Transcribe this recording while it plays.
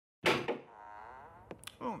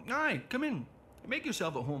Oh, aye, come in. Make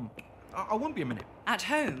yourself at home. I won't be a minute. At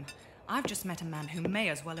home? I've just met a man who may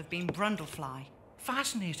as well have been Brundlefly.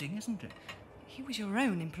 Fascinating, isn't it? He was your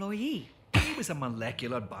own employee. He was a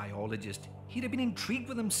molecular biologist. He'd have been intrigued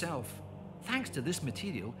with himself. Thanks to this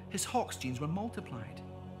material, his Hox genes were multiplied.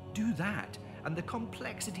 Do that, and the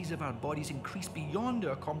complexities of our bodies increase beyond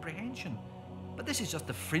our comprehension. But this is just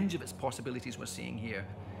the fringe of its possibilities we're seeing here.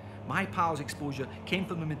 My pal's exposure came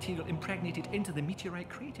from a material impregnated into the meteorite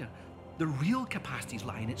crater. The real capacities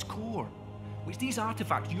lie in its core, which these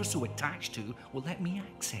artifacts you're so attached to will let me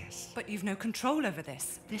access. But you've no control over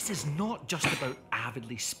this. This is not just about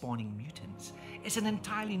avidly spawning mutants. It's an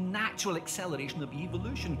entirely natural acceleration of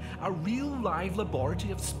evolution, a real live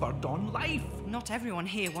laboratory of spurred-on life. Not everyone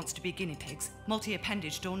here wants to be guinea pigs,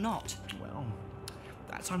 multi-appendaged or not. Well,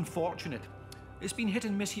 that's unfortunate. It's been hit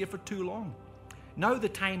and miss here for too long. Now the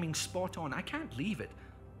timing's spot on. I can't leave it.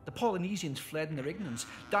 The Polynesians fled in their ignorance.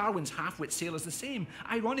 Darwin's half-wit sailors the same,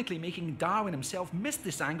 ironically making Darwin himself miss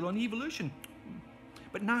this angle on evolution.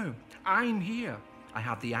 But now, I'm here. I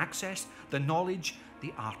have the access, the knowledge,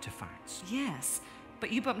 the artifacts. Yes,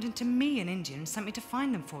 but you bumped into me in India and sent me to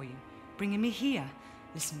find them for you, bringing me here.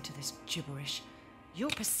 Listen to this gibberish. Your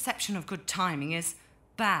perception of good timing is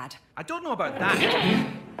bad. I don't know about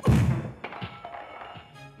that.